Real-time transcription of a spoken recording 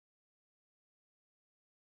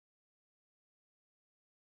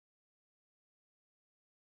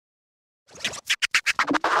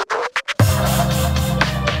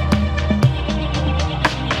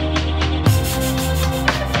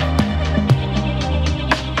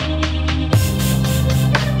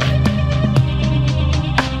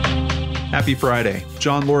Happy Friday.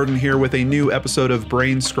 John Lorden here with a new episode of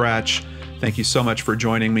BrainScratch. Thank you so much for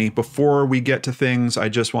joining me. Before we get to things, I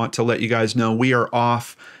just want to let you guys know we are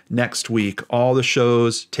off next week. All the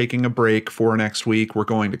shows taking a break for next week. We're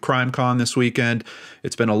going to CrimeCon this weekend.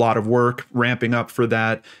 It's been a lot of work ramping up for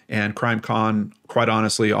that, and CrimeCon, quite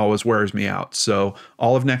honestly, always wears me out. So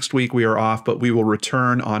all of next week we are off, but we will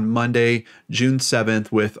return on Monday, June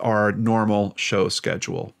 7th with our normal show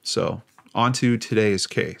schedule. So on to today's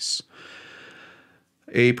case.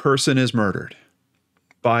 A person is murdered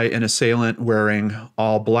by an assailant wearing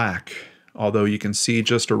all black, although you can see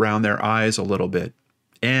just around their eyes a little bit,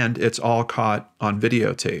 and it's all caught on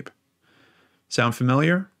videotape. Sound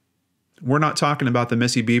familiar? We're not talking about the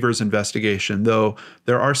Missy Beavers investigation, though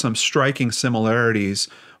there are some striking similarities.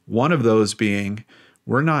 One of those being,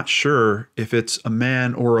 we're not sure if it's a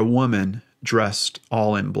man or a woman dressed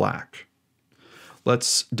all in black.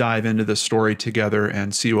 Let's dive into this story together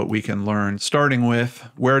and see what we can learn, starting with,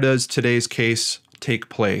 where does today's case take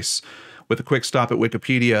place? With a quick stop at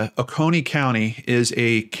Wikipedia, Oconee County is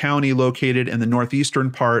a county located in the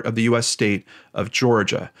northeastern part of the U.S. state of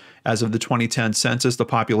Georgia. As of the 2010 census, the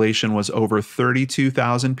population was over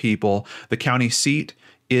 32,000 people. The county seat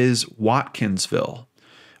is Watkinsville.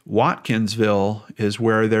 Watkinsville is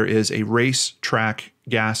where there is a RaceTrac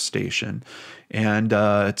gas station. And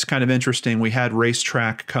it's kind of interesting. We had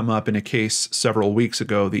RaceTrac come up in a case several weeks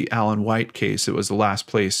ago, the Alan White case. It was the last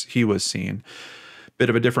place he was seen. Bit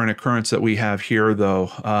of a different occurrence that we have here, though.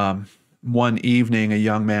 One evening, a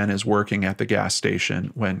young man is working at the gas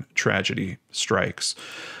station when tragedy strikes.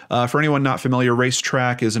 For anyone not familiar,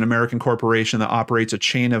 RaceTrac is an American corporation that operates a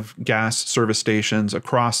chain of gas service stations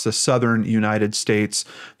across the southern United States.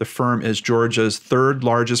 The firm is Georgia's third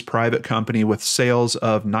largest private company with sales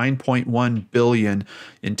of $9.1 billion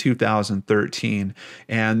in 2013.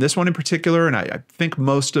 And this one in particular, and I think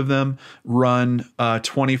most of them, run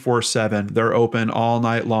 24/7. They're open all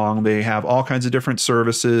night long. They have all kinds of different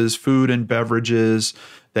services, food and beverages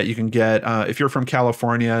that you can get. If you're from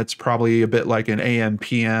California, it's probably a bit like an AM,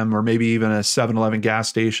 PM, or maybe even a 7-Eleven gas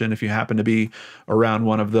station if you happen to be around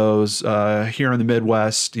one of those. Here in the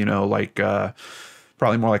Midwest, you know, like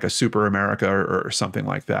probably more like a Super America or something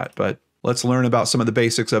like that. But let's learn about some of the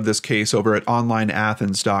basics of this case over at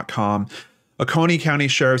onlineathens.com. Oconee County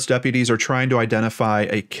Sheriff's deputies are trying to identify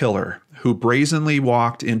a killer who brazenly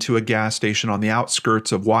walked into a gas station on the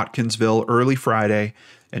outskirts of Watkinsville early Friday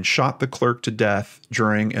and shot the clerk to death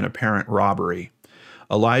during an apparent robbery.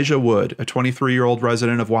 Elijah Wood, a 23-year-old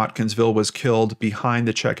resident of Watkinsville, was killed behind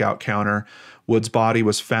the checkout counter. Wood's body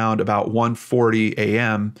was found about 1:40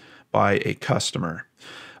 a.m. by a customer.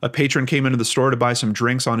 A patron came into the store to buy some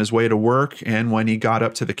drinks on his way to work, and when he got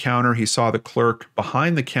up to the counter, he saw the clerk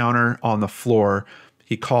behind the counter on the floor.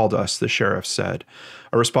 He called us, the sheriff said.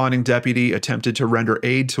 A responding deputy attempted to render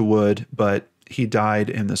aid to Wood, but he died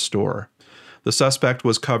in the store. The suspect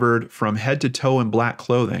was covered from head to toe in black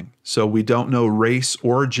clothing, so we don't know race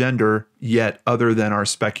or gender yet other than our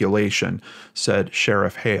speculation, said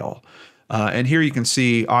Sheriff Hale. And here you can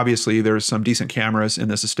see, obviously, there's some decent cameras in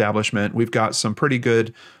this establishment. We've got some pretty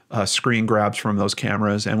good screen grabs from those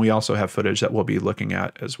cameras, and we also have footage that we'll be looking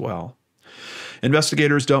at as well.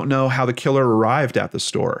 Investigators don't know how the killer arrived at the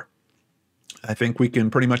store. I think we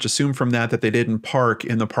can pretty much assume from that they didn't park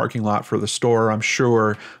in the parking lot for the store. I'm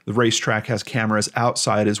sure the RaceTrac has cameras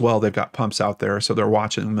outside as well. They've got pumps out there, so they're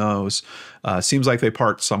watching those. Seems like they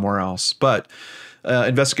parked somewhere else. But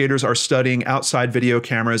investigators are studying outside video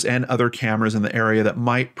cameras and other cameras in the area that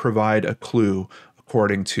might provide a clue,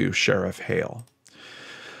 according to Sheriff Hale.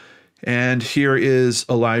 And here is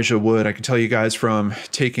Elijah Wood. I can tell you guys from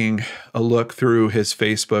taking a look through his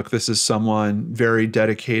Facebook, this is someone very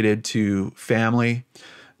dedicated to family.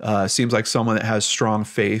 Seems like someone that has strong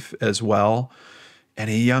faith as well. And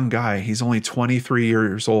a young guy, he's only 23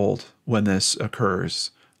 years old when this occurs.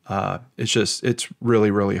 It's really,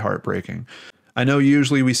 really heartbreaking. I know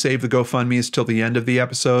usually we save the GoFundMes till the end of the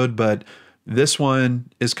episode, but this one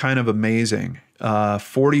is kind of amazing.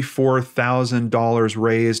 $44,000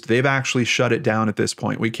 raised. They've actually shut it down at this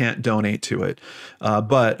point. We can't donate to it.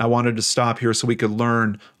 But I wanted to stop here so we could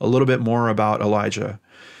learn a little bit more about Elijah.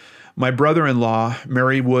 My brother-in-law,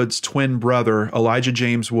 Mary Wood's twin brother, Elijah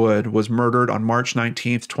James Wood, was murdered on March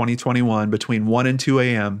 19th, 2021 between 1 and 2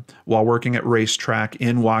 a.m. while working at RaceTrac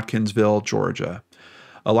in Watkinsville, Georgia.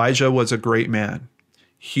 Elijah was a great man,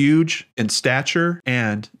 huge in stature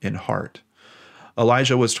and in heart.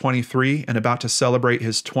 Elijah was 23 and about to celebrate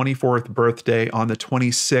his 24th birthday on the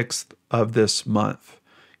 26th of this month.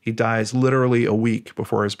 He dies literally a week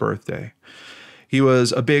before his birthday. He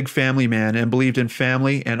was a big family man and believed in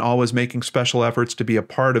family and always making special efforts to be a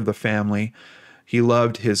part of the family. He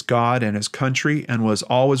loved his God and his country and was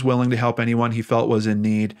always willing to help anyone he felt was in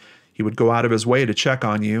need. He would go out of his way to check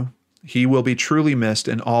on you. He will be truly missed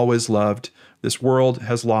and always loved. This world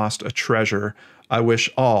has lost a treasure. I wish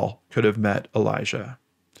all could have met Elijah.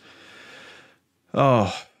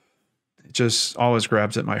 Oh, it just always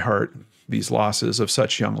grabs at my heart, these losses of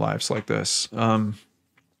such young lives like this.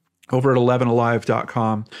 Over at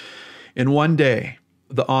 11alive.com, in one day,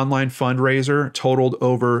 the online fundraiser totaled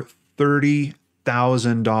over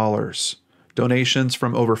 $30,000. Donations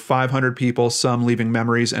from over 500 people, some leaving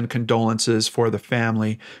memories and condolences for the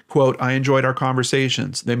family. Quote, I enjoyed our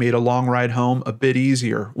conversations. They made a long ride home a bit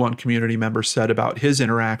easier, one community member said about his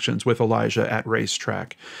interactions with Elijah at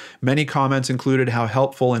RaceTrac. Many comments included how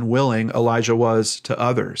helpful and willing Elijah was to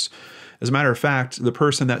others. As a matter of fact, the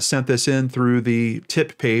person that sent this in through the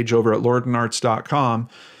tip page over at lordandarts.com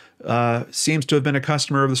seems to have been a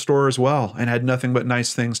customer of the store as well and had nothing but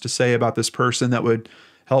nice things to say about this person that would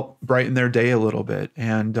help brighten their day a little bit.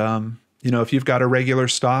 And, if you've got a regular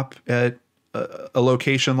stop at a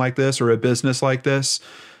location like this or a business like this,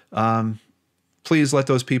 please let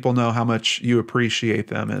those people know how much you appreciate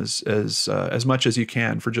them as much as you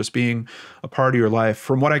can for just being a part of your life.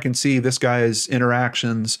 From what I can see, this guy's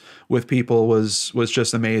interactions with people was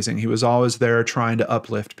just amazing. He was always there trying to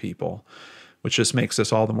uplift people, which just makes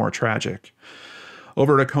this all the more tragic.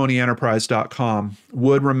 Over at OconeeEnterprise.com,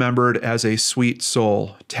 Wood remembered as a sweet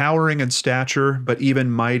soul, towering in stature, but even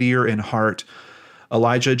mightier in heart.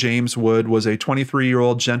 Elijah James Wood was a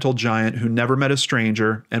 23-year-old gentle giant who never met a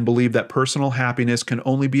stranger and believed that personal happiness can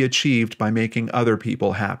only be achieved by making other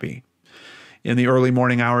people happy. In the early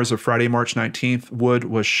morning hours of Friday, March 19th, Wood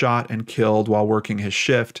was shot and killed while working his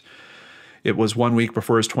shift. It was 1 week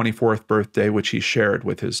before his 24th birthday, which he shared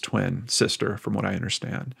with his twin sister, from what I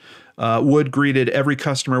understand. Wood greeted every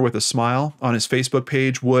customer with a smile. On his Facebook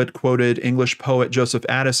page, Wood quoted English poet Joseph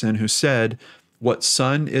Addison, who said, "What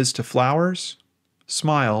sun is to flowers,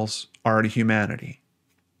 smiles are to humanity."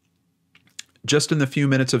 Just in the few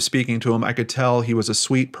minutes of speaking to him, I could tell he was a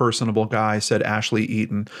sweet, personable guy, said Ashley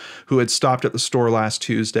Eaton, who had stopped at the store last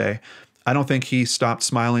Tuesday. I don't think he stopped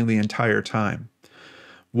smiling the entire time.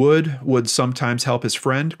 Wood would sometimes help his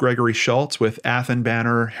friend, Gregory Schultz, with Athen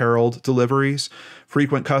Banner Herald deliveries.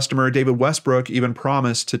 Frequent customer David Westbrook even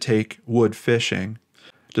promised to take Wood fishing.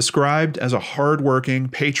 Described as a hard-working,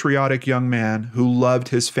 patriotic young man who loved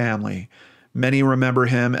his family, many remember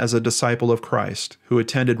him as a disciple of Christ who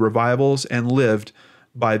attended revivals and lived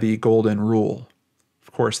by the golden rule.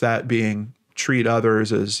 Of course, that being treat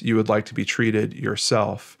others as you would like to be treated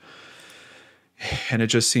yourself. And it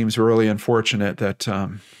just seems really unfortunate that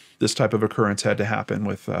this type of occurrence had to happen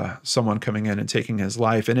with someone coming in and taking his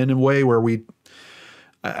life. And in a way where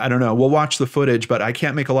I don't know, we'll watch the footage, but I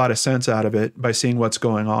can't make a lot of sense out of it by seeing what's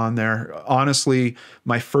going on there. Honestly,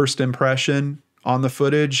 my first impression on the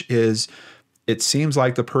footage is it seems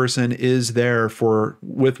like the person is there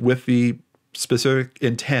with the specific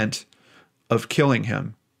intent of killing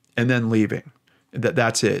him and then leaving.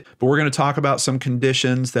 That's it. But we're going to talk about some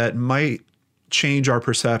conditions that might change our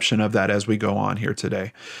perception of that as we go on here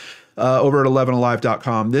today. Over at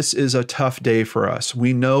 11alive.com, this is a tough day for us.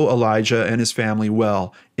 We know Elijah and his family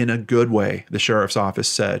well, in a good way, the sheriff's office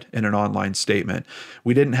said in an online statement.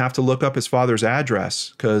 We didn't have to look up his father's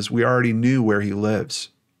address because we already knew where he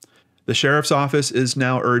lives. The sheriff's office is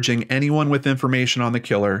now urging anyone with information on the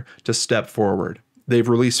killer to step forward. They've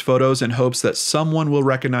released photos in hopes that someone will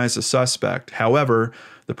recognize the suspect. However,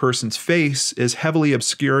 the person's face is heavily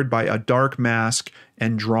obscured by a dark mask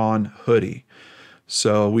and drawn hoodie.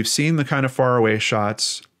 So we've seen the kind of faraway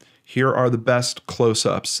shots. Here are the best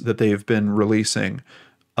close-ups that they've been releasing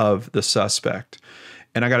of the suspect.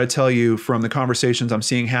 And I got to tell you, from the conversations I'm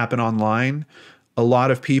seeing happen online, a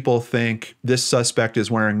lot of people think this suspect is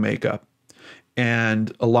wearing makeup.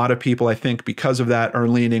 And a lot of people, I think, because of that, are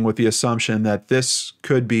leaning with the assumption that this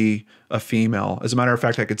could be a female. As a matter of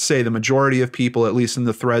fact, I could say the majority of people, at least in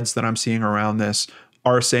the threads that I'm seeing around this,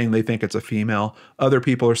 are saying they think it's a female. Other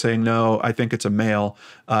people are saying, no, I think it's a male.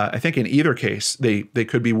 I think in either case, they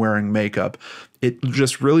could be wearing makeup. It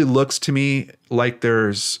just really looks to me like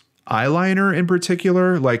there's eyeliner in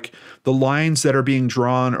particular, like the lines that are being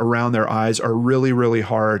drawn around their eyes are really, really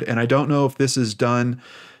hard. And I don't know if this is done.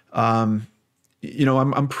 I'm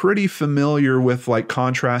pretty familiar with like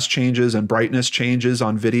contrast changes and brightness changes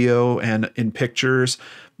on video and in pictures.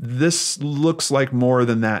 This looks like more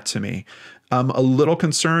than that to me. I'm a little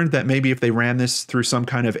concerned that maybe if they ran this through some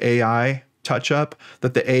kind of AI touch-up,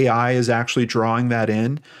 that the AI is actually drawing that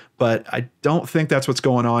in. But I don't think that's what's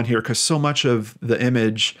going on here, because so much of the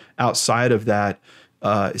image outside of that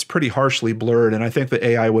is pretty harshly blurred. And I think the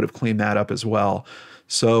AI would have cleaned that up as well.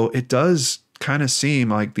 So it does kind of seem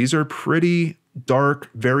like these are pretty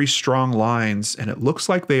dark, very strong lines. And it looks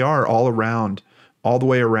like they are all around, all the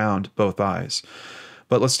way around both eyes.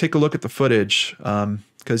 But let's take a look at the footage,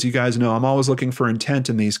 because you guys know I'm always looking for intent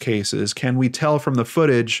in these cases. Can we tell from the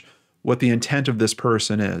footage what the intent of this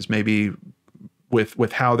person is? Maybe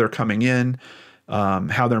with how they're coming in,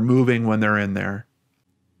 how they're moving when they're in there.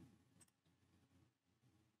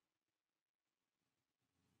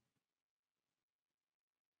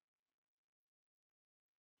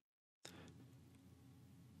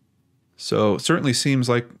 So it certainly seems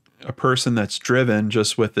like a person that's driven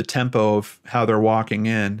just with the tempo of how they're walking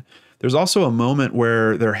in. There's also a moment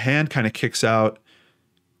where their hand kind of kicks out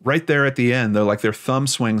right there at the end. They're like, their thumb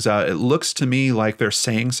swings out. It looks to me like they're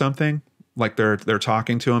saying something, like they're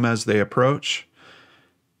talking to him as they approach.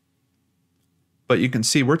 But you can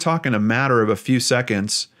see we're talking a matter of a few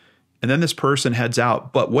seconds, and then this person heads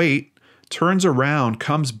out. But wait, turns around,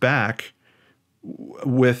 comes back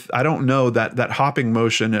with, I don't know, that hopping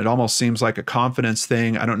motion. It almost seems like a confidence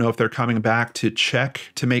thing. I don't know if they're coming back to check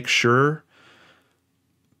to make sure.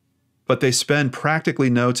 But they spend practically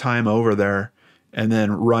no time over there and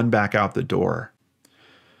then run back out the door.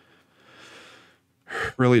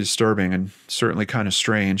 Really disturbing and certainly kind of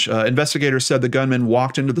strange. Investigators said the gunman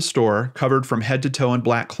walked into the store, covered from head to toe in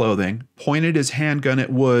black clothing, pointed his handgun at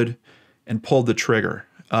Wood, and pulled the trigger.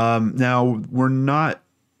 Now, we're not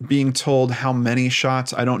being told how many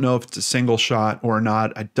shots. I don't know if it's a single shot or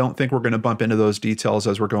not. I don't think we're going to bump into those details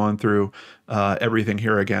as we're going through everything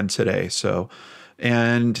here again today. So,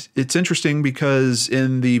 and it's interesting because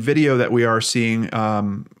in the video that we are seeing,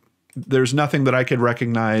 there's nothing that I could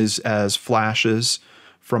recognize as flashes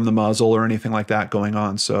from the muzzle or anything like that going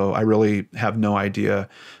on. So I really have no idea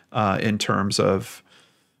in terms of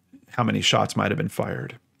how many shots might have been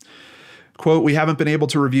fired. Quote, "We haven't been able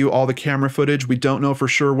to review all the camera footage. We don't know for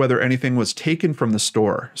sure whether anything was taken from the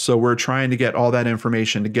store. So we're trying to get all that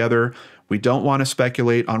information together. We don't want to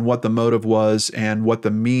speculate on what the motive was and what the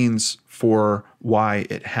means for why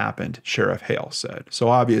it happened," Sheriff Hale said. So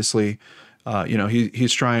obviously,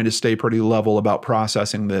 he's trying to stay pretty level about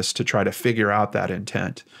processing this to try to figure out that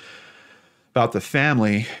intent. About the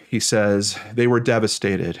family, he says, "They were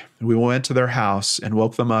devastated. We went to their house and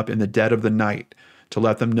woke them up in the dead of the night to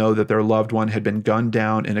let them know that their loved one had been gunned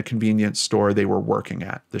down in a convenience store they were working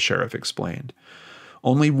at," the sheriff explained.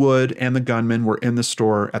 Only Wood and the gunman were in the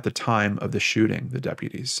store at the time of the shooting, the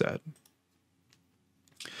deputies said.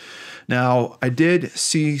 Now, I did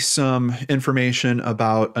see some information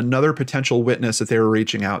about another potential witness that they were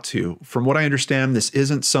reaching out to. From what I understand, this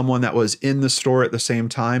isn't someone that was in the store at the same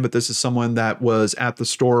time, but this is someone that was at the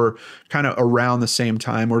store kind of around the same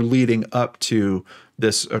time or leading up to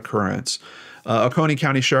this occurrence. Oconee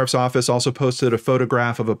County Sheriff's Office also posted a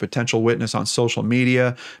photograph of a potential witness on social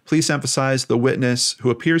media. Police emphasized the witness,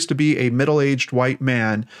 who appears to be a middle-aged white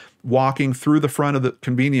man walking through the front of the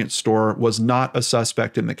convenience store, was not a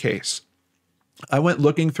suspect in the case. I went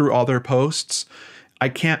looking through all their posts. I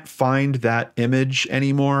can't find that image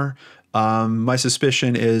anymore. My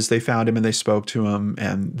suspicion is they found him and they spoke to him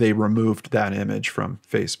and they removed that image from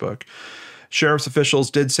Facebook. Sheriff's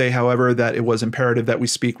officials did say, however, that it was imperative that we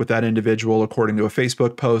speak with that individual, according to a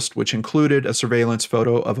Facebook post, which included a surveillance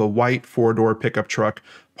photo of a white four-door pickup truck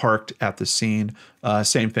parked at the scene.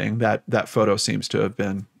 Same thing, that photo seems to have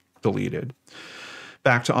been deleted.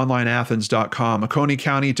 Back to onlineathens.com. Oconee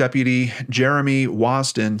County Deputy Jeremy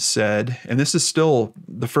Wasden said, and this is still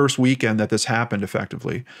the first weekend that this happened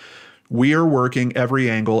effectively, "We are working every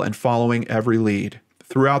angle and following every lead.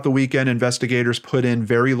 Throughout the weekend, investigators put in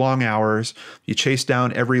very long hours. You chase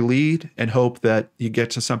down every lead and hope that you get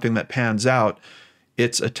to something that pans out.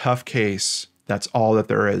 It's a tough case. That's all that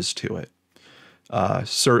there is to it."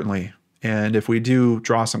 Certainly. And if we do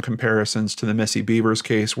draw some comparisons to the Missy Beavers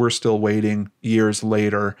case, we're still waiting years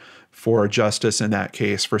later for justice in that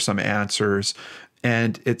case, for some answers.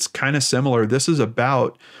 And it's kind of similar. This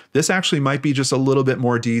actually might be just a little bit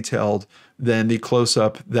more detailed than the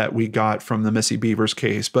close-up that we got from the Missy Beavers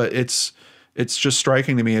case. But it's just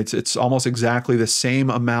striking to me. It's almost exactly the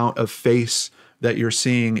same amount of face that you're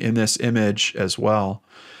seeing in this image as well.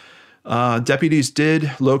 Deputies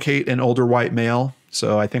did locate an older white male.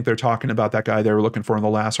 So I think they're talking about that guy they were looking for in the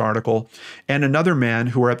last article, and another man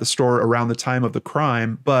who were at the store around the time of the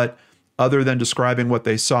crime. But other than describing what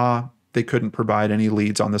they saw, they couldn't provide any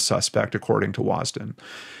leads on the suspect, according to Wasden.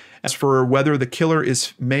 As for whether the killer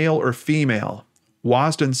is male or female,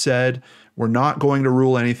 Wasden said, "We're not going to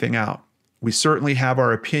rule anything out. We certainly have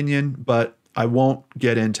our opinion, but I won't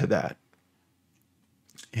get into that.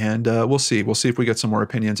 And we'll see. We'll see if we get some more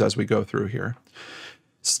opinions as we go through here.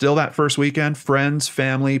 Still that first weekend, friends,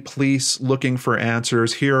 family, police looking for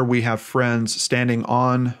answers. Here we have friends standing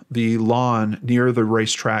on the lawn near the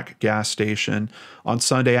RaceTrac gas station on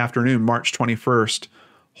Sunday afternoon, March 21st,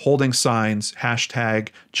 holding signs, hashtag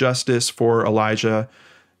justice for Elijah.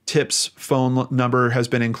 Tips phone number has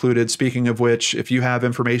been included. Speaking of which, if you have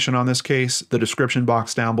information on this case, the description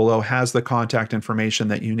box down below has the contact information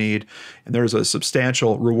that you need. And there's a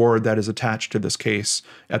substantial reward that is attached to this case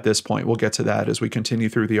at this point. We'll get to that as we continue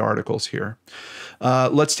through the articles here.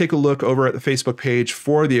 Let's take a look over at the Facebook page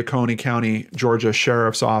for the Oconee County, Georgia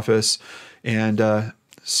Sheriff's Office and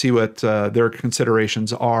see what their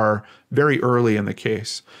considerations are very early in the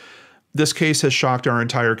case. This case has shocked our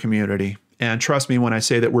entire community. And trust me when I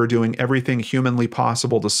say that we're doing everything humanly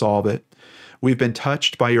possible to solve it. We've been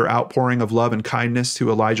touched by your outpouring of love and kindness to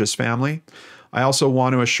Elijah's family. I also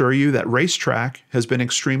want to assure you that RaceTrac has been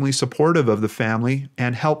extremely supportive of the family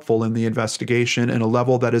and helpful in the investigation in a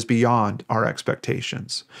level that is beyond our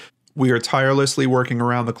expectations. We are tirelessly working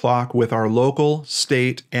around the clock with our local,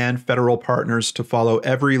 state, and federal partners to follow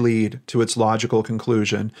every lead to its logical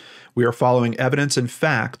conclusion. We are following evidence and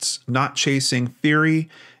facts, not chasing theory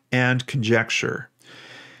and conjecture.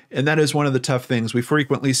 And that is one of the tough things we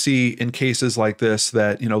frequently see in cases like this,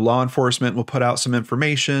 that, law enforcement will put out some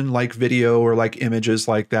information like video or like images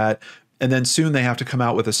like that. And then soon they have to come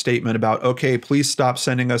out with a statement about, okay, please stop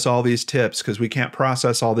sending us all these tips because we can't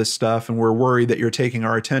process all this stuff. And we're worried that you're taking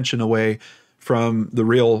our attention away from the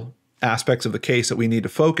real aspects of the case that we need to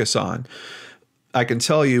focus on. I can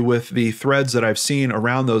tell you with the threads that I've seen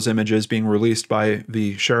around those images being released by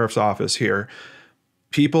the sheriff's office here,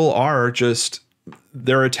 people are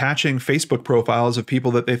they're attaching Facebook profiles of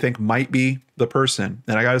people that they think might be the person.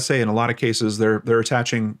 And I got to say, in a lot of cases, they're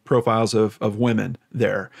attaching profiles of women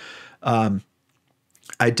there.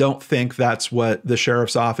 I don't think that's what the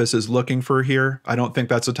sheriff's office is looking for here. I don't think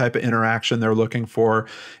that's the type of interaction they're looking for.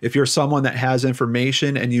 If you're someone that has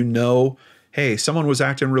information and hey, someone was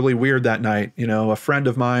acting really weird that night, a friend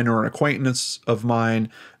of mine or an acquaintance of mine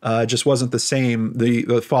just wasn't the same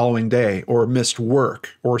the following day, or missed work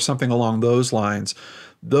or something along those lines.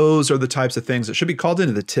 Those are the types of things that should be called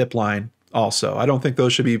into the tip line also. I don't think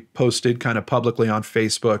those should be posted kind of publicly on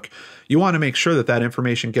Facebook. You want to make sure that that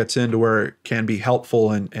information gets into where it can be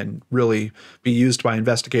helpful and really be used by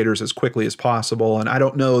investigators as quickly as possible. And I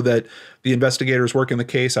don't know that the investigators working the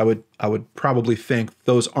case, I would probably think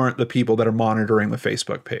those aren't the people that are monitoring the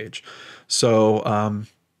Facebook page. So,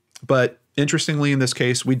 but interestingly in this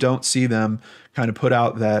case, we don't see them kind of put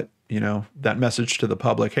out that, that message to the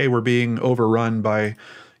public, hey, we're being overrun by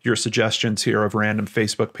your suggestions here of random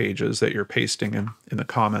Facebook pages that you're pasting in the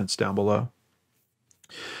comments down below.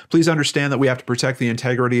 Please understand that we have to protect the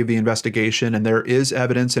integrity of the investigation, and there is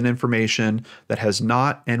evidence and information that has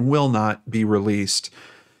not and will not be released.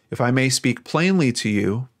 If I may speak plainly to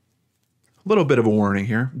you, a little bit of a warning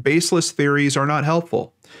here, baseless theories are not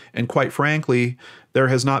helpful. And quite frankly, there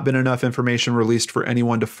has not been enough information released for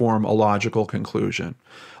anyone to form a logical conclusion.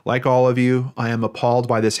 Like all of you, I am appalled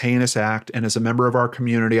by this heinous act, and as a member of our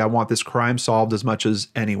community, I want this crime solved as much as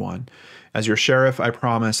anyone. As your sheriff, I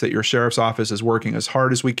promise that your sheriff's office is working as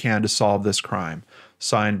hard as we can to solve this crime.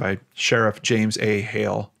 Signed by Sheriff James A.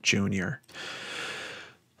 Hale, Jr.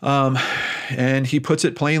 And he puts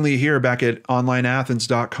it plainly here back at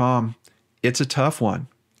onlineathens.com. It's a tough one.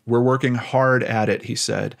 We're working hard at it, he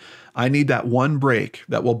said. I need that one break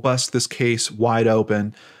that will bust this case wide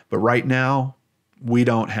open, but right now, we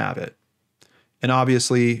don't have it. And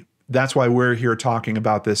obviously, that's why we're here talking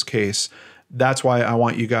about this case. That's why I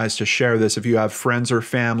want you guys to share this. If you have friends or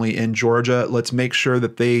family in Georgia, let's make sure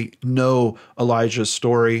that they know Elijah's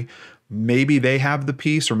story. Maybe they have the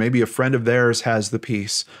piece, or maybe a friend of theirs has the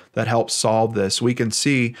piece that helps solve this. We can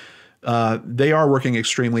see they are working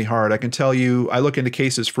extremely hard. I can tell you, I look into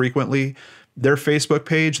cases frequently. Their Facebook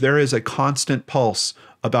page, there is a constant pulse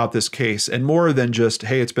about this case, and more than just,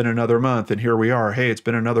 hey, it's been another month and here we are. Hey, it's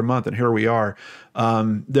been another month and here we are.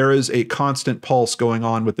 There is a constant pulse going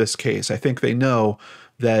on with this case. I think they know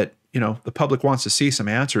that, the public wants to see some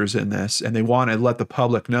answers in this, and they want to let the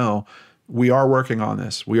public know we are working on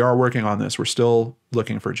this. We are working on this. We're still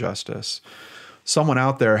looking for justice. Someone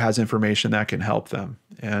out there has information that can help them.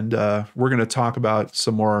 And we're going to talk about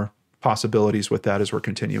some more possibilities with that as we're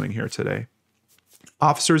continuing here today.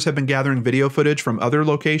 Officers have been gathering video footage from other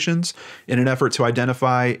locations in an effort to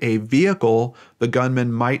identify a vehicle the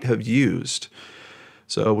gunman might have used.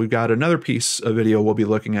 So we've got another piece of video we'll be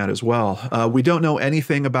looking at as well. We don't know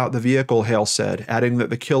anything about the vehicle, Hale said, adding that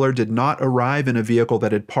the killer did not arrive in a vehicle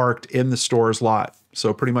that had parked in the store's lot.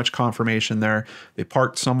 So pretty much confirmation there. They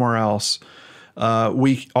parked somewhere else.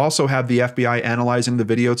 We also have the FBI analyzing the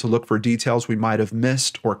video to look for details we might have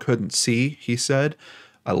missed or couldn't see, he said.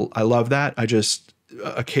 I love that.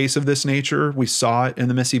 A case of this nature, we saw it in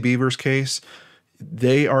the Missy Beavers case.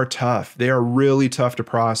 They are tough. They are really tough to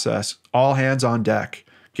process. All hands on deck.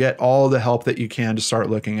 Get all the help that you can to start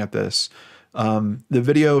looking at this. The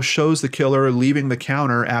video shows the killer leaving the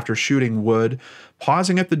counter after shooting Wood,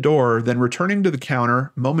 pausing at the door, then returning to the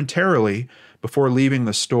counter momentarily before leaving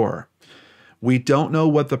the store. We don't know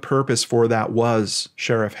what the purpose for that was,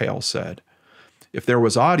 Sheriff Hale said. If there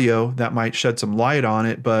was audio, that might shed some light on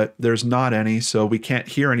it, but there's not any, so we can't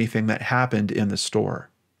hear anything that happened in the store.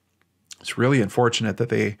 It's really unfortunate that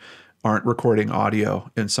they aren't recording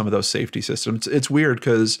audio in some of those safety systems. It's weird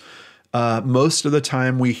because most of the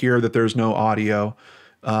time we hear that there's no audio.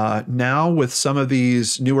 Now with some of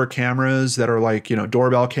these newer cameras that are like,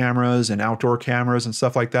 doorbell cameras and outdoor cameras and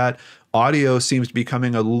stuff like that, audio seems to be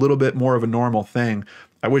becoming a little bit more of a normal thing.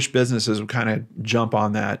 I wish businesses would kind of jump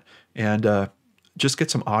on that and just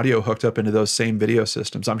get some audio hooked up into those same video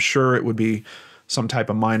systems. I'm sure it would be some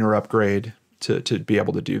type of minor upgrade to be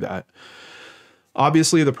able to do that.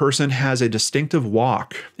 Obviously, the person has a distinctive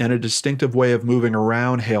walk and a distinctive way of moving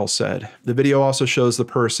around, Hale said. The video also shows the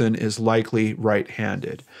person is likely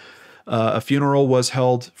right-handed. A funeral was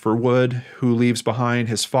held for Wood, who leaves behind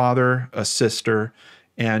his father, a sister,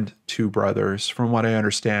 and 2 brothers. From what I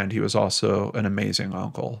understand, he was also an amazing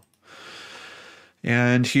uncle.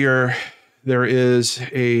 And here there is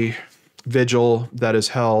a vigil that is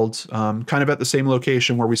held kind of at the same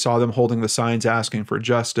location where we saw them holding the signs asking for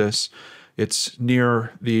justice. It's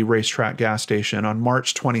near the RaceTrac gas station on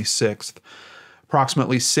March 26th.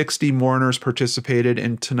 Approximately 60 mourners participated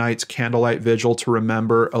in tonight's candlelight vigil to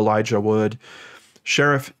remember Elijah Wood.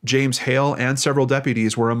 Sheriff James Hale and several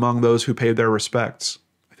deputies were among those who paid their respects.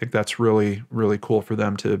 I think that's really, really cool for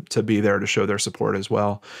them to be there to show their support as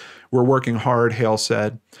well. We're working hard, Hale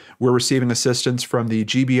said. We're receiving assistance from the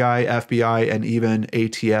GBI, FBI, and even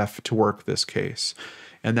ATF to work this case.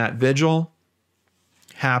 And that vigil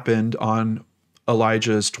happened on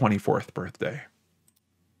Elijah's 24th birthday.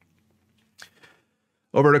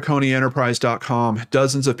 Over at OconeeEnterprise.com,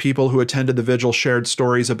 dozens of people who attended the vigil shared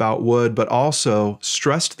stories about Wood, but also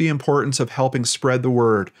stressed the importance of helping spread the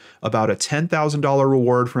word about a $10,000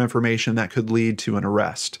 reward for information that could lead to an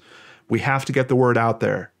arrest. We have to get the word out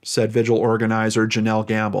there, said vigil organizer Janelle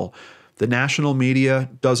Gamble. The national media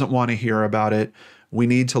doesn't want to hear about it. We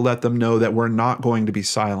need to let them know that we're not going to be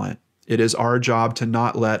silent. It is our job to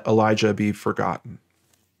not let Elijah be forgotten.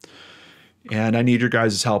 And I need your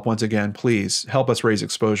guys' help once again. Please help us raise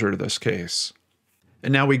exposure to this case.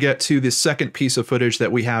 And now we get to the second piece of footage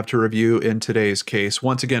that we have to review in today's case,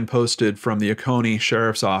 once again posted from the Oconee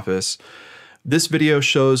Sheriff's Office. This video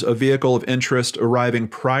shows a vehicle of interest arriving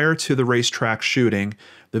prior to the RaceTrac shooting.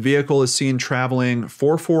 The vehicle is seen traveling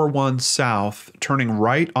 441 south, turning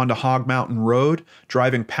right onto Hog Mountain Road,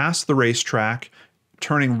 driving past the RaceTrac,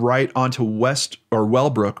 turning right onto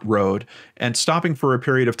Wellbrook Road, and stopping for a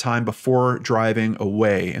period of time before driving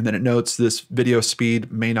away. And then it notes this video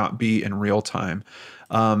speed may not be in real time.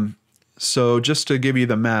 So just to give you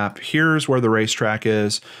the map, here's where the RaceTrac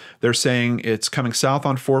is. They're saying it's coming south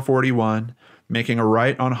on 441, making a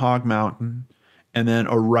right on Hog Mountain, and then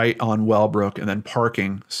a right on Wellbrook, and then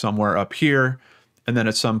parking somewhere up here, and then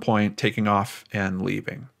at some point taking off and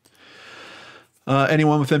leaving.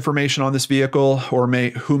 Anyone with information on this vehicle or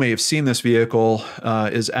who may have seen this vehicle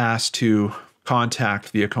is asked to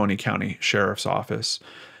contact the Oconee County Sheriff's Office.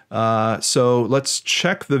 So let's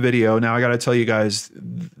check the video. Now I got to tell you guys,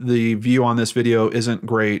 the view on this video isn't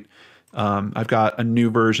great. I've got a new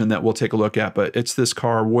version that we'll take a look at, but it's this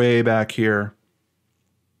car way back here.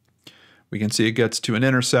 We can see it gets to an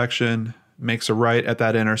intersection, makes a right at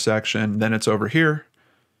that intersection, then it's over here,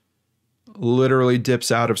 literally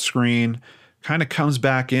dips out of screen, kind of comes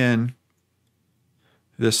back in.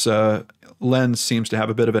 This lens seems to have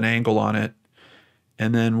a bit of an angle on it.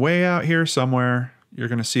 And then way out here somewhere, you're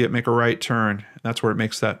going to see it make a right turn. That's where it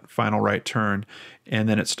makes that final right turn. And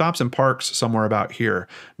then it stops and parks somewhere about here.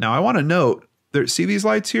 Now I want to note, see these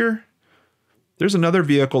lights here? There's another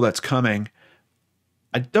vehicle that's coming.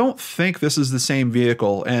 I don't think this is the same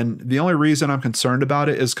vehicle. And the only reason I'm concerned about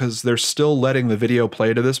it is because they're still letting the video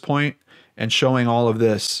play to this point and showing all of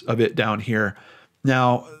it down here.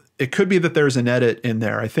 Now, it could be that there's an edit in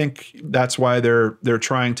there. I think that's why they're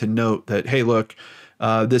trying to note that, hey, look,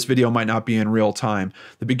 this video might not be in real time.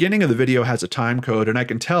 The beginning of the video has a time code, and I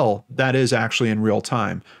can tell that is actually in real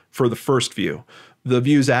time for the first view. The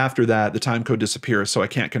views after that, the time code disappears, so I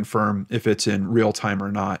can't confirm if it's in real time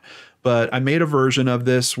or not. But I made a version of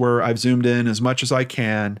this where I've zoomed in as much as I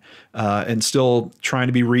can and still trying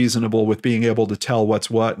to be reasonable with being able to tell what's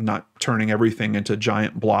what and not turning everything into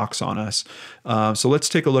giant blocks on us. So let's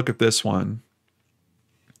take a look at this one.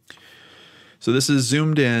 So this is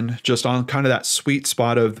zoomed in just on kind of that sweet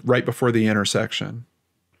spot of right before the intersection.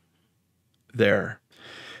 There.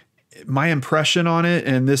 My impression on it,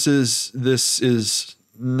 and this is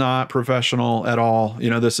not professional at all.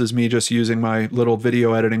 You know, this is me just using my little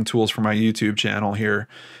video editing tools for my YouTube channel here.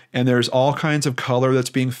 And there's all kinds of color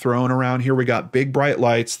that's being thrown around here. We got big bright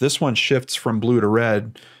lights. This one shifts from blue to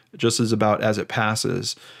red just as about as it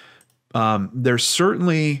passes. There's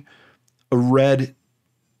certainly a red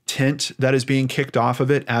tint that is being kicked off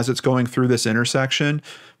of it as it's going through this intersection,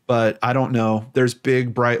 but I don't know. There's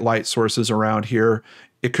big bright light sources around here.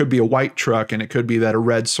 It could be a white truck, and it could be that a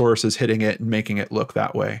red source is hitting it and making it look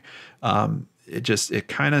that way. It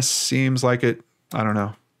kind of seems like it, I don't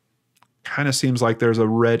know, kind of seems like there's a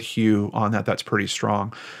red hue on that that's pretty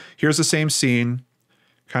strong. Here's the same scene,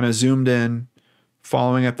 kind of zoomed in,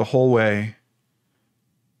 following it the whole way.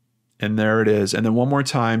 And there it is. And then one more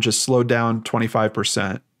time, just slowed down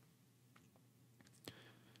 25%.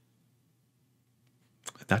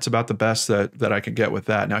 That's about the best that I can get with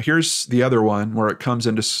that. Now here's the other one where it comes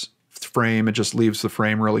into frame. It just leaves the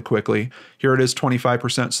frame really quickly. Here it is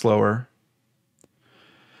 25% slower.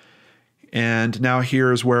 And now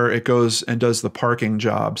here's where it goes and does the parking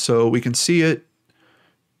job. So we can see it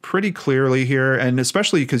pretty clearly here. And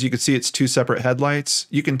especially because you can see it's two separate headlights,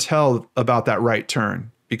 you can tell about that right turn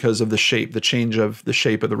because of the shape, the change of the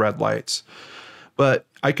shape of the red lights. But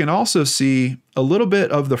I can also see a little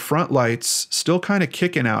bit of the front lights still kind of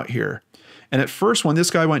kicking out here. And at first, when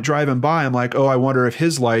this guy went driving by, I'm like, oh, I wonder if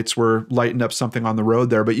his lights were lighting up something on the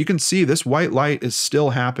road there. But you can see this white light is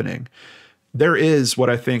still happening. There is what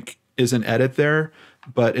I think is an edit there,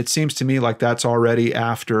 but it seems to me like that's already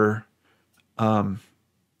after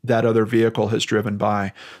that other vehicle has driven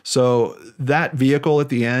by. So that vehicle at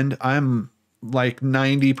the end, I'm like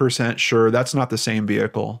 90% sure that's not the same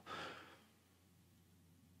vehicle.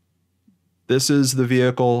 This is the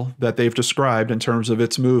vehicle that they've described in terms of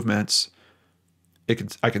its movements.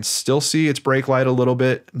 I can still see its brake light a little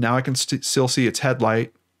bit. Now I can still see its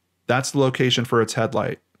headlight. That's the location for its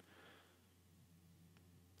headlight.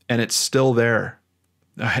 And it's still there.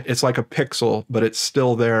 It's like a pixel, but it's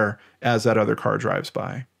still there as that other car drives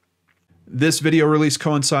by. This video release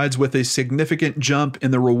coincides with a significant jump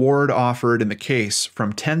in the reward offered in the case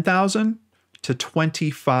from $10,000 to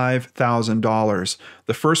 $25,000.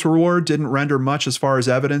 The first reward didn't render much as far as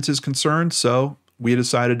evidence is concerned, so we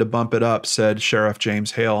decided to bump it up, said Sheriff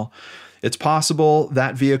James Hale. It's possible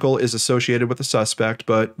that vehicle is associated with the suspect,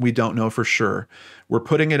 but we don't know for sure. We're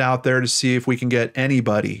putting it out there to see if we can get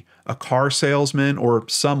anybody, a car salesman or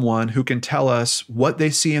someone who can tell us what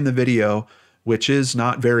they see in the video, which is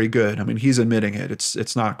not very good. I mean, he's admitting it.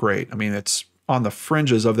 It's not great. I mean, it's on the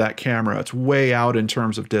fringes of that camera. It's way out in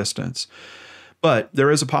terms of distance. But there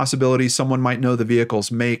is a possibility someone might know the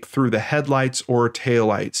vehicle's make through the headlights or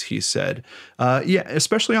taillights, he said. Yeah,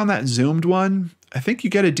 especially on that zoomed one, I think you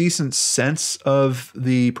get a decent sense of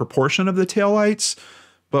the proportion of the taillights,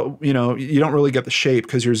 but you know, you don't really get the shape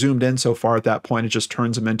because you're zoomed in so far at that point, it just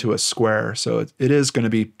turns them into a square. So it is going to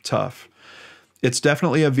be tough. It's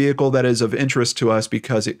definitely a vehicle that is of interest to us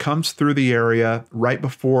because it comes through the area right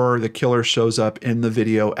before the killer shows up in the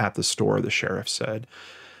video at the store, the sheriff said.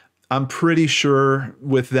 I'm pretty sure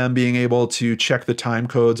with them being able to check the time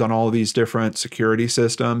codes on all of these different security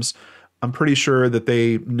systems, I'm pretty sure that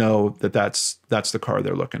they know that that's the car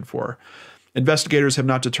they're looking for. Investigators have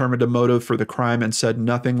not determined a motive for the crime and said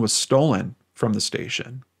nothing was stolen from the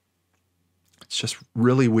station. It's just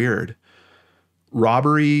really weird.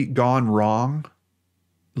 Robbery gone wrong?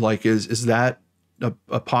 Like, is that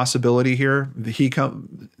a possibility here?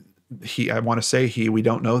 I want to say he, we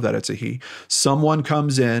don't know that it's a he. Someone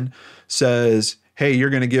comes in, says, hey, you're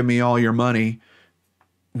going to give me all your money.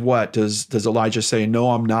 What does Elijah say?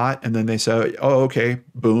 No, I'm not. And then they say, oh, okay,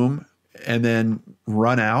 boom. And then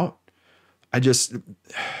run out.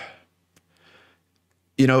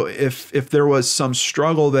 You know, if there was some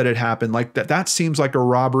struggle that had happened like that seems like a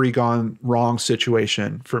robbery gone wrong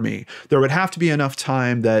situation for me. There would have to be enough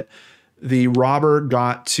time that the robber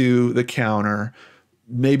got to the counter.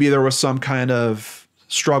 Maybe there was some kind of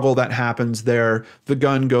struggle that happens there. The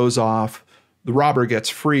gun goes off. The robber gets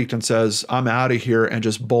freaked and says, I'm out of here, and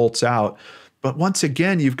just bolts out. But once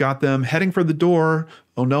again, you've got them heading for the door.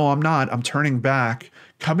 Oh, no, I'm not. I'm turning back,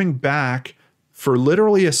 coming back for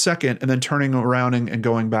literally a second, and then turning around and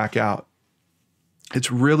going back out.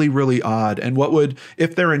 It's really, really odd. And what would,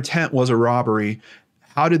 if their intent was a robbery,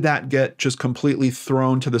 how did that get just completely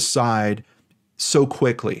thrown to the side so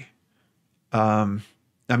quickly?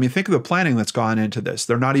 I mean, think of the planning that's gone into this.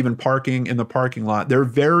 They're not even parking in the parking lot. They're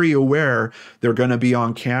very aware they're going to be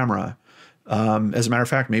on camera. As a matter of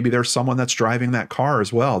fact, maybe there's someone that's driving that car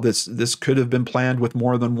as well. This could have been planned with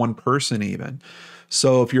more than one person even.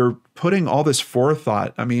 So if you're putting all this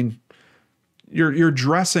forethought, I mean, you're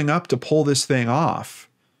dressing up to pull this thing off.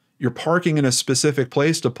 You're parking in a specific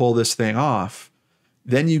place to pull this thing off.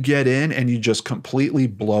 Then you get in and you just completely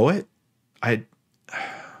blow it. I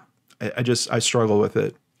struggle with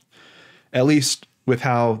it, at least with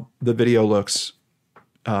how the video looks,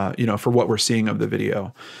 for what we're seeing of the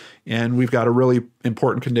video. And we've got a really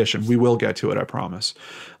important condition. We will get to it, I promise.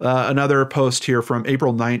 Another post here from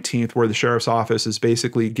April 19th, where the sheriff's office is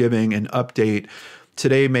basically giving an update.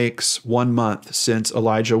 Today makes 1 month since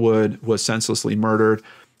Elijah Wood was senselessly murdered.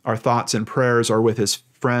 Our thoughts and prayers are with his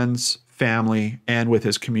friends, family, and with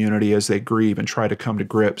his community as they grieve and try to come to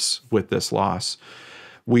grips with this loss.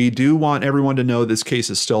 We do want everyone to know this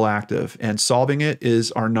case is still active, and solving it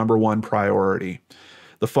is our #1 priority.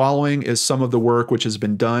 The following is some of the work which has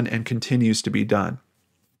been done and continues to be done.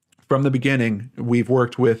 From the beginning, we've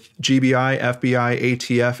worked with GBI, FBI,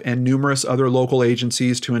 ATF, and numerous other local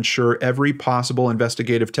agencies to ensure every possible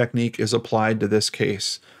investigative technique is applied to this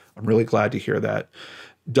case. I'm really glad to hear that.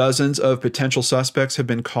 Dozens of potential suspects have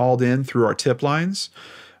been called in through our tip lines.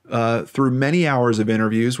 Through many hours of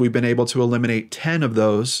interviews, we've been able to eliminate 10 of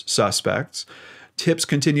those suspects. Tips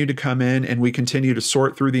continue to come in, and we continue to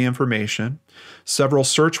sort through the information. Several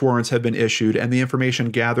search warrants have been issued, and the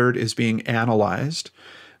information gathered is being analyzed.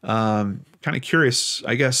 Kind of curious,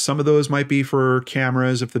 I guess some of those might be for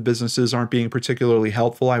cameras if the businesses aren't being particularly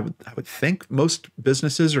helpful. I would think most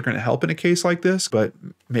businesses are going to help in a case like this, but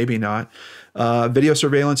maybe not. Video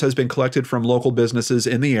surveillance has been collected from local businesses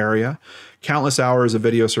in the area. Countless hours of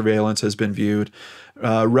video surveillance has been viewed.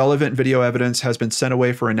 Relevant video evidence has been sent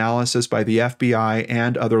away for analysis by the FBI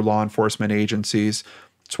and other law enforcement agencies.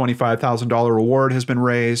 $25,000 reward has been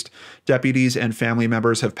raised. Deputies and family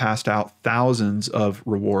members have passed out thousands of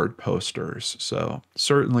reward posters. So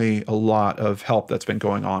certainly a lot of help that's been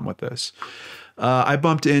going on with this. I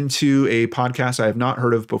bumped into a podcast I have not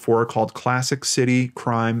heard of before called Classic City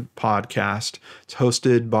Crime Podcast. It's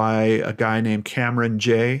hosted by a guy named Cameron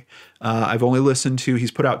J. I've only listened to, he's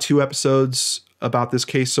put out 2 episodes about this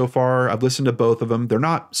case so far. I've listened to both of them. They're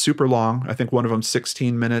not super long. I think one of them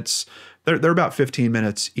 16 minutes. They're about 15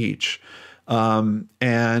 minutes each. And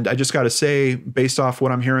I just got to say, based off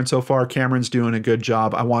what I'm hearing so far, Cameron's doing a good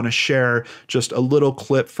job. I want to share just a little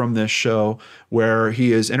clip from this show where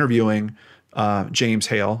he is interviewing James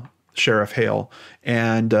Hale, Sheriff Hale,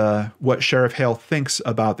 and what Sheriff Hale thinks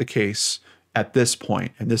about the case at this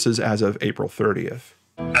point. And this is as of April 30th.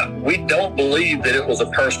 We don't believe that it was a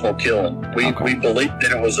personal killing. We believe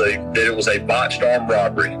that it was a botched armed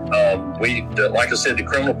robbery. Like I said, the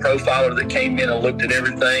criminal profiler that came in and looked at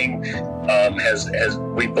everything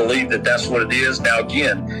we believe that that's what it is. Now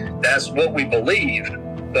again, that's what we believe.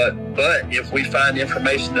 But if we find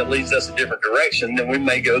information that leads us a different direction, then we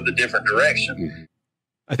may go the different direction.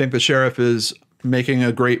 I think the sheriff is making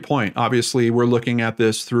a great point. Obviously, we're looking at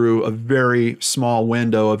this through a very small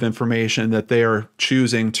window of information that they are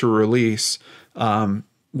choosing to release.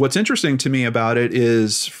 What's interesting to me about it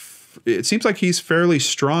is it seems like he's fairly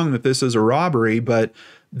strong that this is a robbery, but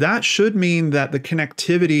that should mean that the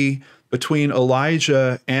connectivity between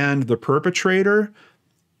Elijah and the perpetrator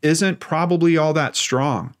isn't probably all that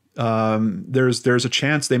strong. There's a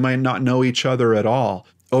chance they might not know each other at all.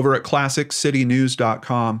 Over at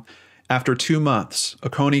ClassicCityNews.com, after 2 months,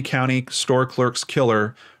 Oconee County store clerk's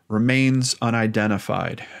killer remains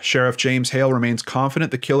unidentified. Sheriff James Hale remains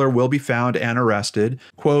confident the killer will be found and arrested.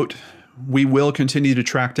 Quote, "We will continue to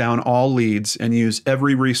track down all leads and use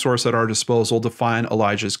every resource at our disposal to find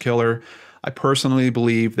Elijah's killer. I personally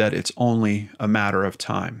believe that it's only a matter of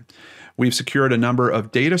time. We've secured a number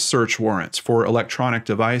of data search warrants for electronic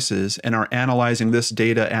devices and are analyzing this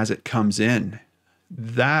data as it comes in."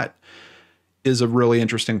 That is a really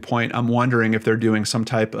interesting point. I'm wondering if they're doing some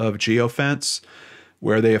type of geofence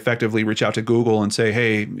where they effectively reach out to Google and say,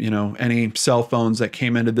 hey, any cell phones that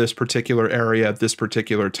came into this particular area at this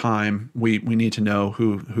particular time, we need to know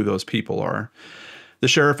who those people are. The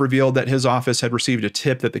sheriff revealed that his office had received a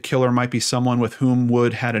tip that the killer might be someone with whom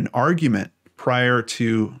Wood had an argument prior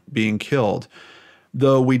to being killed.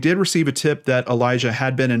 Though we did receive a tip that Elijah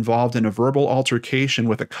had been involved in a verbal altercation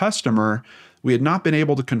with a customer, we had not been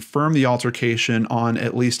able to confirm the altercation on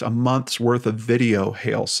at least a month's worth of video,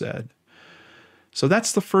 Hale said. So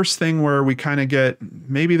that's the first thing where we kind of get,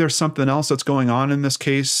 maybe there's something else that's going on in this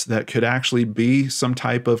case that could actually be some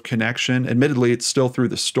type of connection. Admittedly, it's still through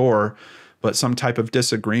the store, but some type of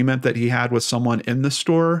disagreement that he had with someone in the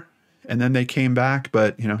store, and then they came back.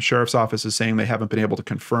 But, you know, sheriff's office is saying they haven't been able to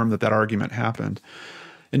confirm that that argument happened.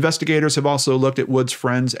 Investigators have also looked at Wood's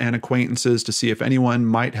friends and acquaintances to see if anyone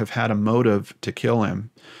might have had a motive to kill him.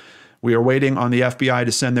 We are waiting on the FBI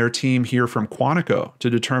to send their team here from Quantico to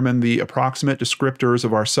determine the approximate descriptors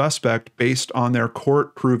of our suspect based on their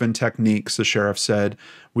court-proven techniques, the sheriff said.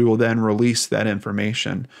 We will then release that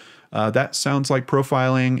information. That sounds like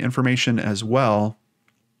profiling information as well.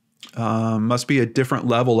 Must be a different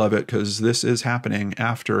level of it because this is happening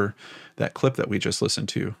after that clip that we just listened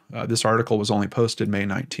to. This article was only posted May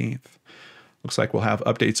 19th. Looks like we'll have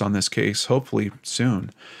updates on this case hopefully soon.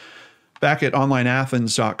 Back at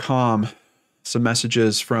onlineathens.com, some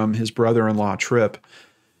messages from his brother-in-law, Tripp.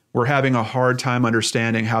 We're having a hard time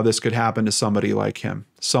understanding how this could happen to somebody like him.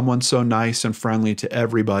 Someone so nice and friendly to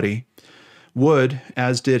everybody. Wood,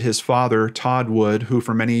 as did his father, Todd Wood, who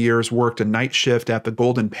for many years worked a night shift at the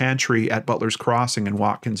Golden Pantry at Butler's Crossing in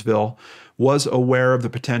Watkinsville, was aware of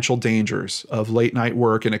the potential dangers of late-night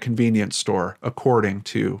work in a convenience store, according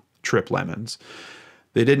to Tripp Lemons.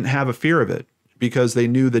 They didn't have a fear of it, because they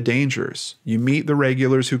knew the dangers. You meet the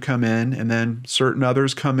regulars who come in, and then certain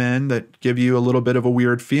others come in that give you a little bit of a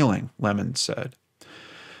weird feeling, Lemons said.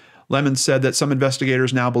 Lemons said that some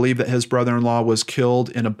investigators now believe that his brother-in-law was killed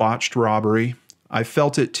in a botched robbery. I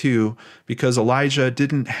felt it too, because Elijah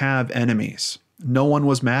didn't have enemies. No one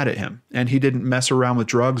was mad at him, and he didn't mess around with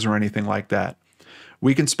drugs or anything like that.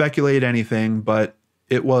 We can speculate anything, but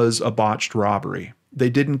it was a botched robbery. They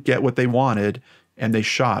didn't get what they wanted, and they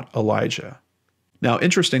shot Elijah. Now,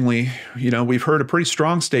 interestingly, you know, we've heard a pretty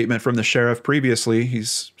strong statement from the sheriff previously.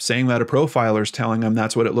 He's saying that a profiler's telling him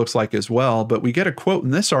that's what it looks like as well. But we get a quote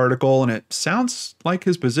in this article, and it sounds like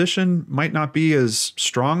his position might not be as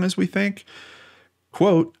strong as we think.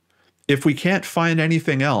 Quote, "If we can't find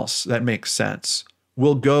anything else that makes sense,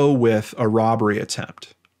 we'll go with a robbery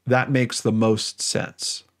attempt. That makes the most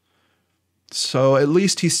sense." So at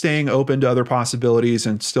least he's staying open to other possibilities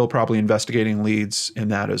and still probably investigating leads in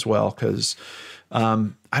that as well, because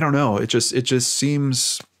I don't know. It just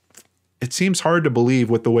seems hard to believe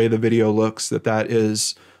with the way the video looks that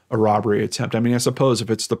is a robbery attempt. I mean, I suppose if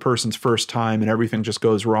it's the person's first time and everything just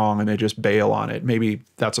goes wrong and they just bail on it, maybe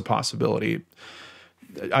that's a possibility.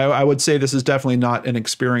 I would say this is definitely not an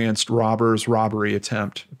experienced robber's robbery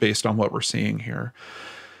attempt based on what we're seeing here.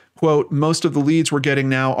 Quote, "Most of the leads we're getting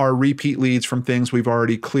now are repeat leads from things we've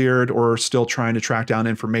already cleared or are still trying to track down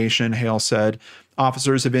information," Hale said.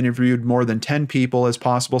 "Officers have interviewed more than 10 people as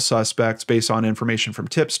possible suspects based on information from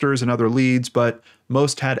tipsters and other leads, but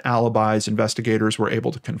most had alibis investigators were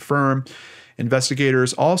able to confirm.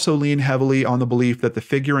 Investigators also lean heavily on the belief that the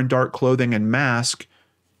figure in dark clothing and mask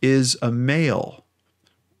is a male.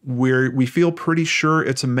 We feel pretty sure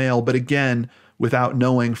it's a male, but again, without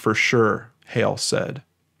knowing for sure," Hale said.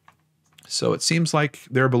 So it seems like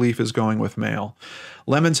their belief is going with male.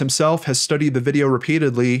 Lemons himself has studied the video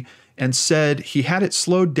repeatedly and said he had it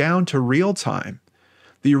slowed down to real time.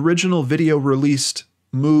 The original video released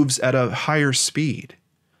moves at a higher speed.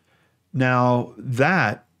 Now,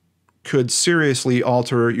 that could seriously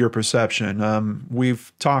alter your perception.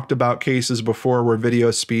 We've talked about cases before where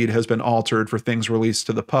video speed has been altered for things released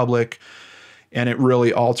to the public, and it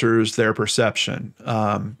really alters their perception.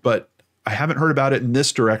 But I haven't heard about it in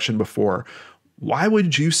this direction before. Why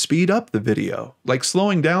would you speed up the video? Like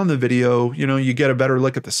slowing down the video, you know, you get a better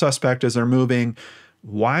look at the suspect as they're moving.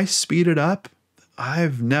 Why speed it up?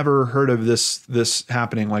 I've never heard of this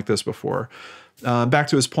happening like this before. Back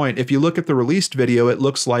to his point, if you look at the released video, it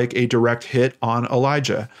looks like a direct hit on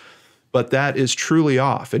Elijah. But that is truly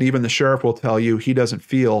off. And even the sheriff will tell you he doesn't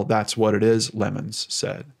feel that's what it is, Lemons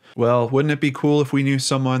said. Well, wouldn't it be cool if we knew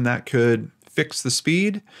someone that could fix the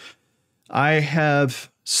speed? I have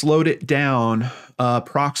slowed it down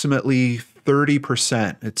approximately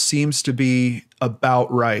 30%. It seems to be about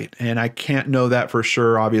right. And I can't know that for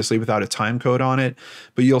sure, obviously, without a time code on it.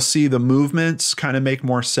 But you'll see the movements kind of make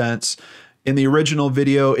more sense. In the original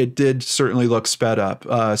video, it did certainly look sped up,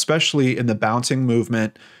 especially in the bouncing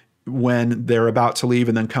movement when they're about to leave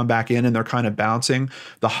and then come back in and they're kind of bouncing.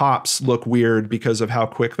 The hops look weird because of how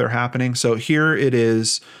quick they're happening. So here it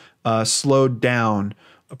is slowed down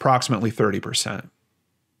approximately 30%.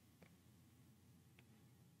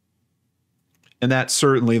 And that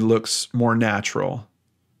certainly looks more natural.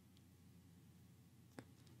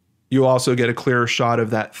 You also get a clearer shot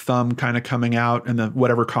of that thumb kind of coming out and the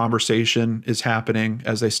whatever conversation is happening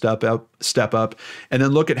as they step up. And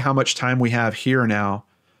then look at how much time we have here now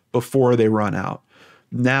before they run out.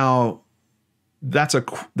 Now, that's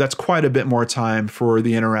quite a bit more time for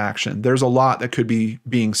the interaction. There's a lot that could be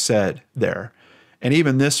being said there. And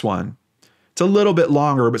even this one, it's a little bit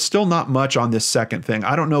longer, but still not much on this second thing.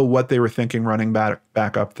 I don't know what they were thinking running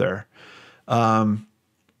back up there.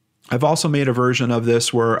 I've also made a version of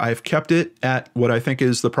this where I've kept it at what I think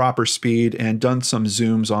is the proper speed and done some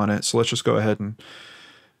zooms on it. So let's just go ahead and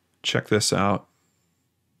check this out.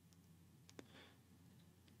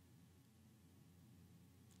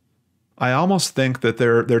 I almost think that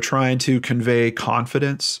they're trying to convey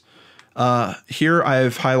confidence. Here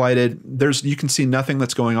I've highlighted, you can see nothing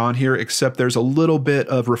that's going on here except there's a little bit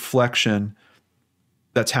of reflection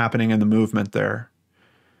that's happening in the movement there.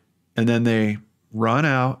 And then they run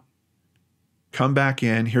out, come back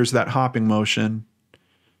in. Here's that hopping motion.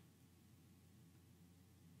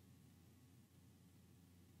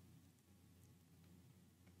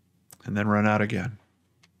 And then run out again.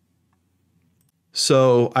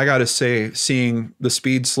 So I got to say, seeing the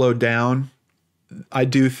speed slow down, I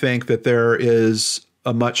do think that there is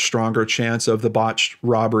a much stronger chance of the botched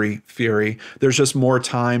robbery theory. There's just more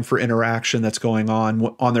time for interaction that's going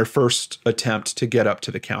on their first attempt to get up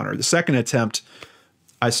to the counter. The second attempt,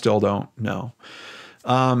 I still don't know.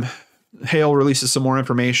 Hale releases some more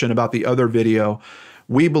information about the other video.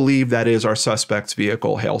 We believe that is our suspect's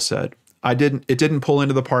vehicle, Hale said. It didn't pull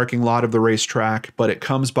into the parking lot of the racetrack, but it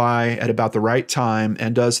comes by at about the right time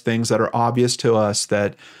and does things that are obvious to us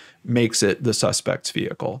that makes it the suspect's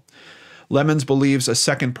vehicle. Lemons believes a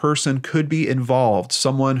second person could be involved,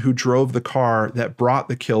 someone who drove the car that brought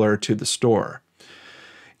the killer to the store.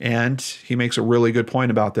 And he makes a really good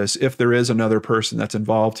point about this. If there is another person that's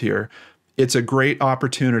involved here, it's a great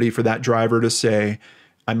opportunity for that driver to say,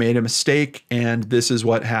 I made a mistake and this is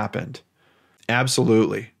what happened.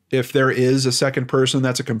 Absolutely. If there is a second person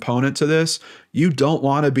that's a component to this, you don't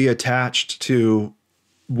want to be attached to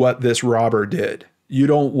what this robber did. You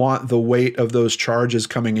don't want the weight of those charges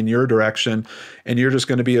coming in your direction, and you're just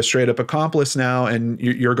going to be a straight up accomplice now, and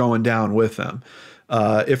you're going down with them.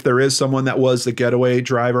 If there is someone that was the getaway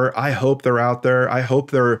driver, I hope they're out there. I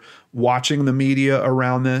hope they're watching the media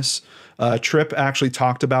around this. Tripp actually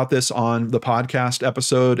talked about this on the podcast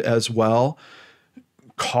episode as well.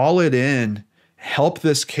 Call it in. Help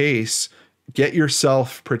this case. Get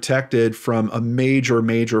yourself protected from a major,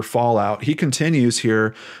 major fallout. He continues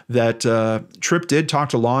here that Tripp did talk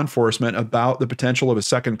to law enforcement about the potential of a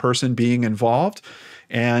second person being involved.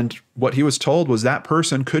 And what he was told was that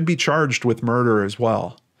person could be charged with murder as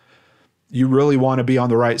well. You really want to be on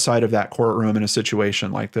the right side of that courtroom in a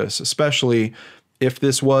situation like this, especially if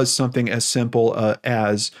this was something as simple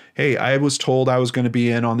as, hey, I was told I was going to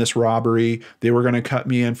be in on this robbery. They were going to cut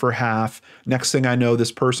me in for half. Next thing I know,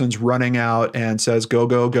 this person's running out and says, go,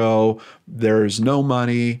 go, go. There's no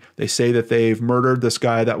money. They say that they've murdered this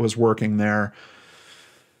guy that was working there.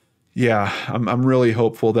 Yeah, I'm really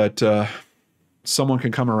hopeful that someone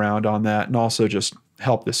can come around on that and also just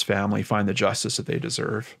help this family find the justice that they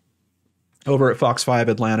deserve. Over at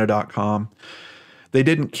fox5atlanta.com, they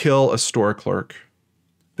didn't kill a store clerk.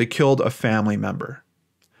 They killed a family member.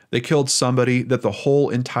 They killed somebody that the whole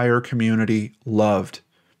entire community loved.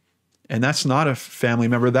 And that's not a family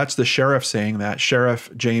member. That's the sheriff saying that, Sheriff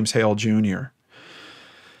James Hale Jr.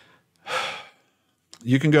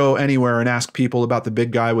 You can go anywhere and ask people about the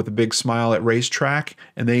big guy with the big smile at RaceTrac,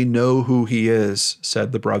 and they know who he is,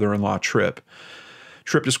 said the brother-in-law Tripp.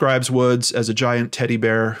 Tripp describes Woods as a giant teddy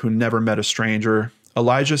bear who never met a stranger.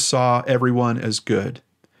 Elijah saw everyone as good.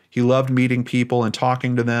 He loved meeting people and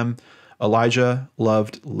talking to them. Elijah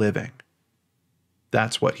loved living.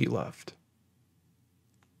 That's what he loved.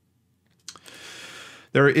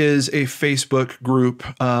 There is a Facebook group.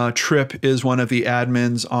 Tripp is one of the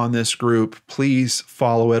admins on this group. Please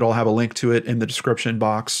follow it. I'll have a link to it in the description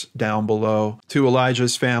box down below. To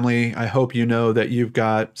Elijah's family, I hope you know that you've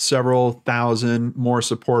got several thousand more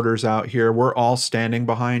supporters out here. We're all standing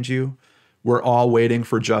behind you. We're all waiting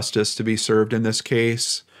for justice to be served in this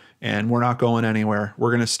case, and we're not going anywhere.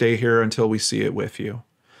 We're going to stay here until we see it with you.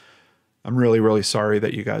 I'm really, really sorry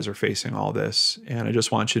that you guys are facing all this, and I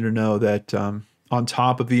just want you to know that on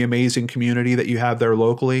top of the amazing community that you have there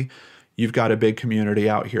locally, you've got a big community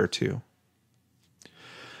out here too.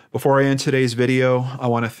 Before I end today's video, I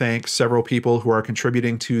want to thank several people who are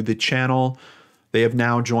contributing to the channel. They have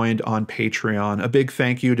now joined on Patreon. A big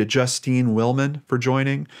thank you to Justine Willman for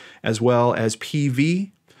joining, as well as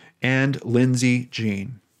PV and Lindsay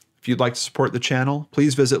Jean. If you'd like to support the channel,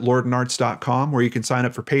 please visit lordandarts.com, where you can sign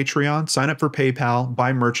up for Patreon, sign up for PayPal,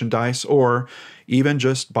 buy merchandise, or even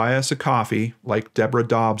just buy us a coffee like Deborah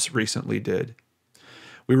Dobbs recently did.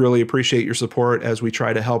 We really appreciate your support as we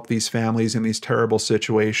try to help these families in these terrible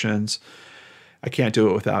situations. I can't do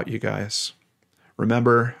it without you guys.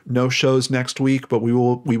 Remember, no shows next week, but we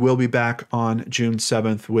will be back on June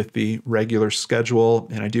 7th with the regular schedule,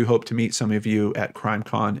 and I do hope to meet some of you at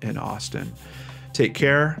CrimeCon in Austin. Take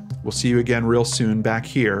care. We'll see you again real soon back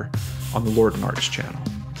here on the Lord and Arts channel.